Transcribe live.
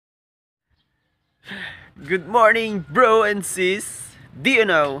Good morning, bro and sis. Do you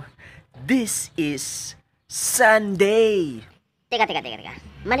know, this is Sunday. Teka.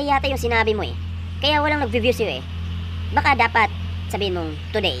 Mali yata yung sinabi mo eh. Kaya walang nag-view sa'yo eh. Baka dapat sabihin mong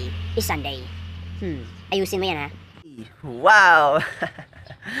today is Sunday. Ayusin mo yan ha. Wow!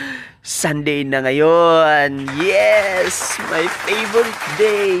 Sunday na ngayon. Yes! My favorite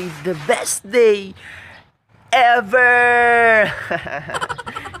day. The best day ever!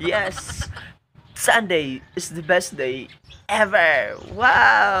 Yes! Sunday is the best day ever!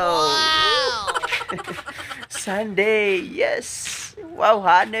 Wow! Sunday, yes! Wow,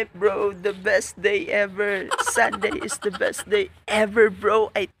 hanep bro, the best day ever. Sunday is the best day ever, bro.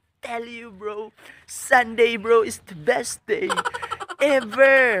 I tell you, bro. Sunday, bro, is the best day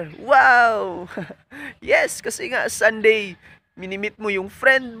ever. Wow! Yes, kasi nga Sunday, minimit mo yung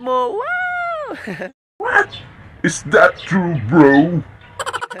friend mo. Wow! What? Is that true, bro?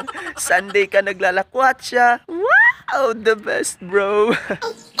 Sunday ka naglalakwatsa. Wow! The best, bro.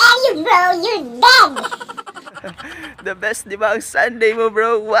 Tell you bro, you're dead! The best, di ba, ang Sunday mo,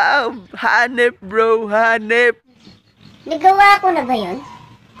 bro? Wow! Hanep, bro. Hanep. Nagawa ko na ba yun?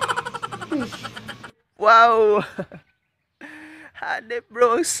 Wow! Hanep,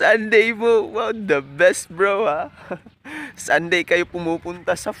 bro, ang Sunday mo. Wow, the best, bro, ha? Sunday kayo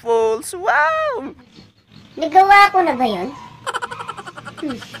pumupunta sa falls. Wow! Nagawa ko na ba yun?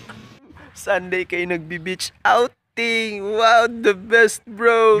 Sunday kayo nagbi-beach outing. Wow, the best,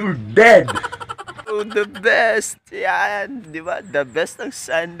 bro. You're dead! Oh, the best. Yan, di ba? The best ang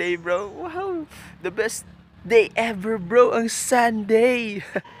Sunday, bro. Wow, the best day ever, bro, ang Sunday.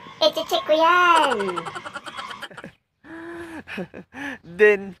 I-check ko yan.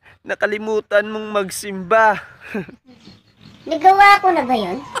 Then, nakalimutan mong magsimba. Nagawa ko na ba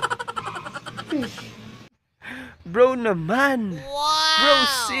yun? Bro naman. Wow! Bro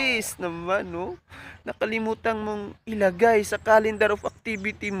sis naman, no? Nakalimutan mong ilagay sa calendar of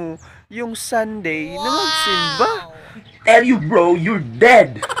activity mo yung Sunday na magsimba. Tell you, bro, you're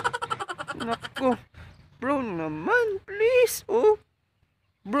dead! Nako. Bro naman, please. Oh.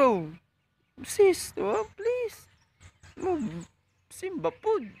 Bro. Sis, oh, please. No, Simba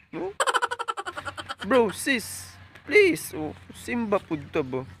pod, no? Bro, sis. Please. Oh, Simba pod to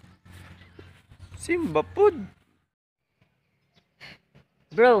ba? Simba pod.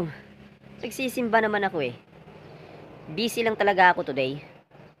 Bro, nagsisimba naman ako eh. Busy lang talaga ako today.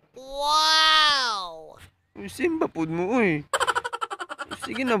 Wow! Simba pod mo, uy.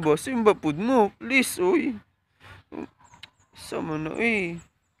 Sige na ba, simba pod mo. Please, uy. Sama na, uy.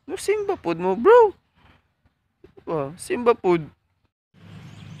 No, simba pod mo, bro. Simba pod.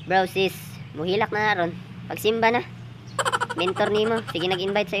 Bro sis, muhilak na ron. Pagsimba na. Mentor nimo, sige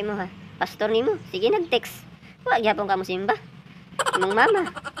nag-invite sa imo ha. Pastor nimo, sige nag-text. Wag yapon ka mo simba. Imong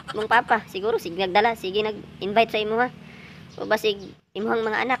mama, imong papa, siguro sige nagdala, sige nag-invite sa imo ha. O basig imuhang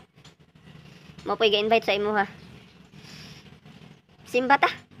mga anak. Mo po'y ga-invite sa imo ha. Simba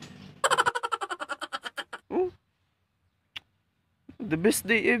ta. Oh. The best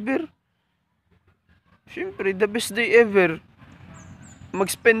day ever. Siyempre, the best day ever.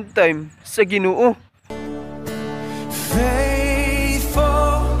 Mag-spend time sa Ginoo.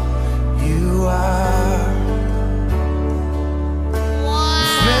 Faithful you are.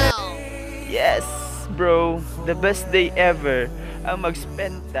 Wow! Yes, bro. The best day ever ang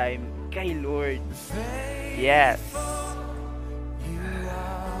mag-spend time kay Lord. Yes.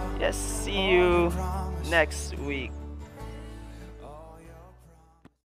 Yes, see you next week.